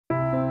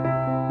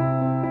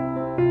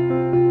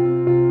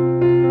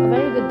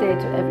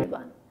day to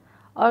everyone.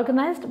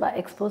 Organized by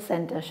Expo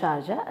Center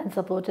Sharjah and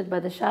supported by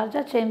the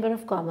Sharjah Chamber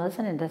of Commerce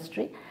and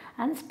Industry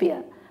and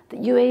SPEAR, the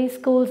UAE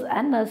Schools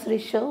and Nursery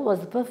Show was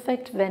the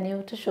perfect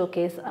venue to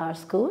showcase our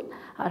school,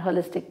 our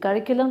holistic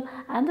curriculum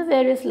and the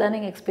various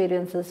learning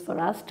experiences for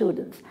our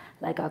students,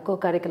 like our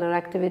co-curricular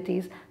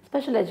activities,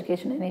 special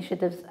education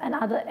initiatives and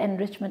other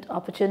enrichment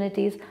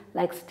opportunities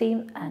like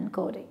STEAM and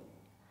coding.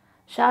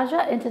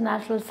 Sharjah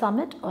International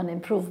Summit on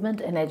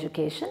Improvement in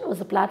Education was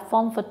a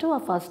platform for two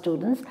of our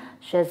students,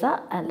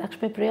 Sheza and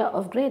Lakshmipriya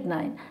of grade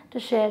 9, to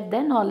share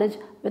their knowledge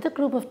with a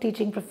group of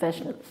teaching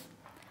professionals.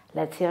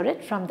 Let's hear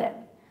it from them.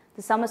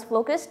 The summit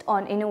focused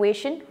on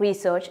innovation,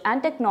 research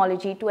and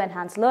technology to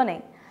enhance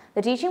learning.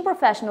 The teaching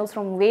professionals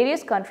from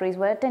various countries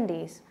were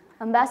attendees.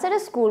 Ambassador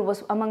School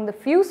was among the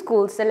few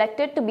schools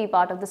selected to be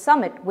part of the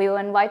summit. We were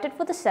invited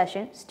for the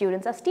session,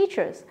 students as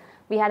teachers.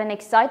 We had an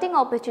exciting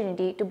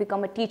opportunity to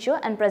become a teacher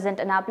and present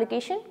an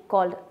application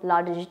called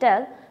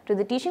𝙒𝙚𝙚𝙠𝙡𝙗 to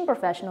the teaching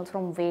professionals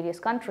from various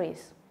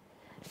countries.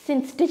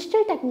 Since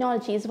digital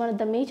technology is one of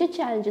the major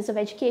challenges of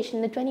education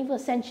in the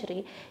 21st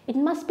century, it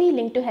must be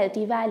linked to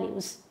healthy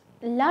values.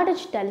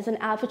 𝙒𝙚𝙚𝙠𝙡𝙗 is an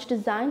app which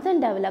designs and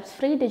develops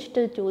free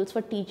digital tools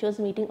for teachers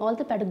meeting all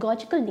the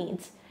pedagogical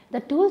needs. The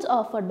tools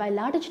offered by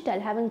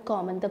𝙒𝙚𝙚𝙠𝙡𝙗 have in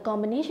common the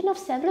combination of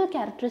several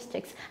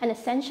characteristics and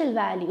essential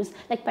values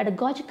like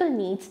pedagogical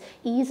needs,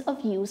 ease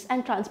of use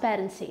and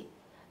transparency.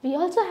 We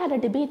also had a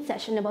debate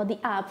session about the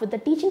app with the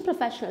teaching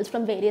professionals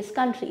from various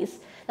countries.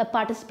 The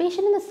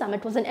participation in the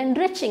summit was an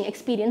enriching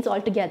experience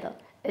altogether.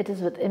 It is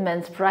with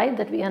immense pride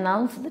that we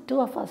announce that two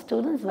of our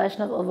students,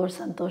 Vaishnav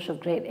Santosh of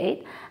grade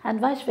 8 and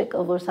Vaishvik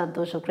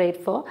Santosh of grade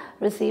 4,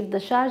 received the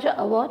Sharjah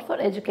Award for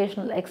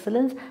Educational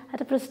Excellence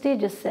at a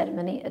prestigious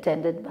ceremony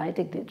attended by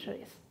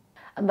dignitaries.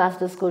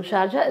 Ambassador School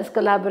Sharjah is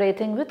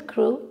collaborating with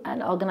CREW,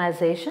 an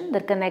organization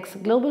that connects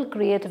global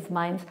creative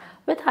minds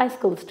with high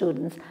school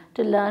students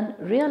to learn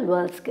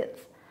real-world skills.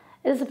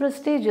 It is a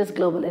prestigious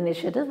global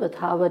initiative with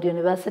Harvard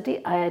University,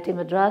 IIT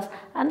Madras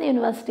and the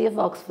University of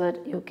Oxford,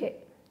 UK.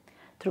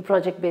 Through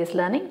project-based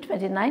learning,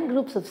 29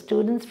 groups of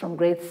students from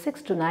grades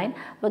 6 to 9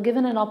 were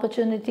given an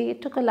opportunity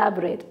to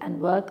collaborate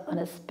and work on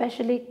a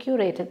specially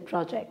curated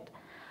project.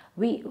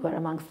 We were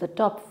amongst the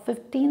top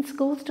 15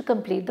 schools to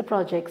complete the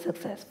project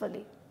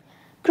successfully.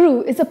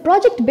 CREW is a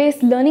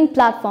project-based learning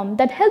platform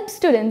that helps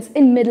students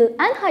in middle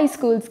and high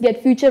schools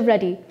get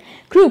future-ready.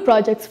 CREW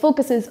projects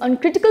focuses on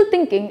critical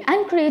thinking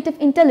and creative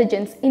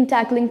intelligence in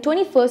tackling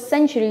 21st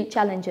century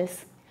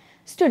challenges.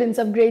 Students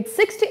of grades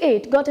 6 to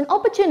 8 got an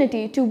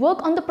opportunity to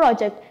work on the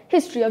project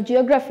History of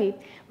Geography.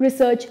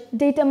 Research,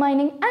 data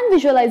mining and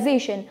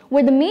visualization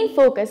were the main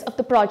focus of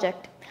the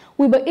project.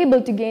 We were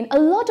able to gain a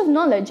lot of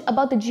knowledge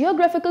about the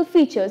geographical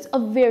features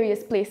of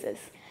various places.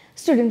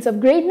 Students of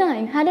grade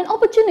 9 had an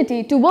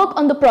opportunity to work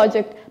on the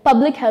project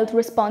Public Health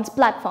Response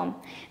Platform.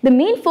 The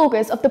main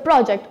focus of the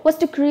project was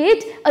to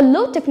create a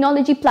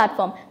low-technology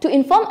platform to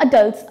inform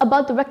adults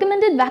about the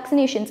recommended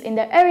vaccinations in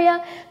their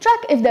area, track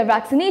if they're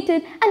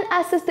vaccinated, and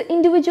assess the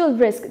individual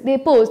risk they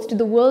pose to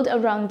the world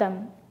around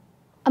them.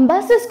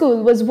 Ambassador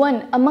School was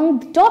one among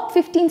the top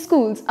 15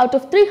 schools out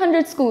of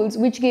 300 schools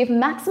which gave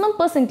maximum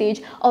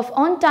percentage of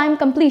on-time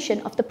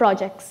completion of the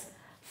projects.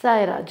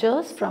 Saira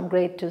Jose from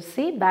grade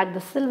 2C bagged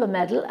the silver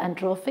medal and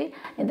trophy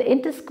in the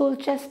inter-school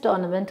chess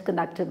tournament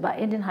conducted by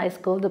Indian High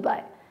School,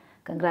 Dubai.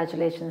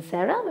 Congratulations,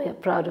 Sarah, we are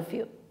proud of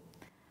you.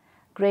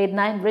 Grade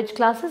 9 bridge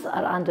classes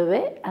are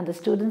underway and the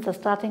students are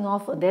starting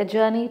off on their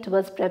journey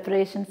towards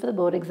preparation for the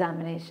board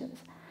examinations.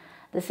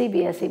 The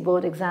CBSE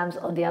board exams,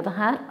 on the other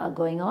hand, are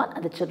going on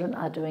and the children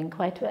are doing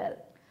quite well.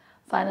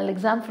 Final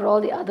exam for all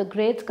the other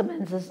grades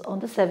commences on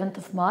the 7th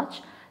of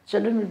March.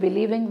 Children will be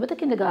leaving with the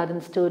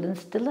kindergarten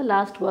students till the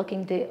last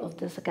working day of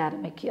this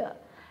academic year.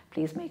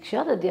 Please make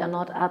sure that they are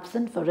not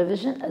absent for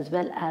revision as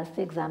well as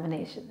the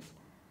examinations.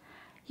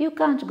 You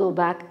can't go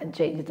back and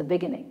change the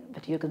beginning,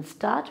 but you can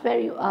start where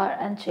you are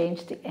and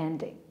change the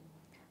ending.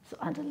 So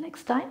until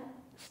next time,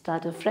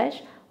 start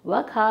afresh,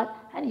 work hard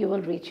and you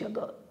will reach your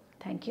goal.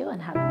 Thank you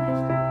and have a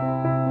nice day.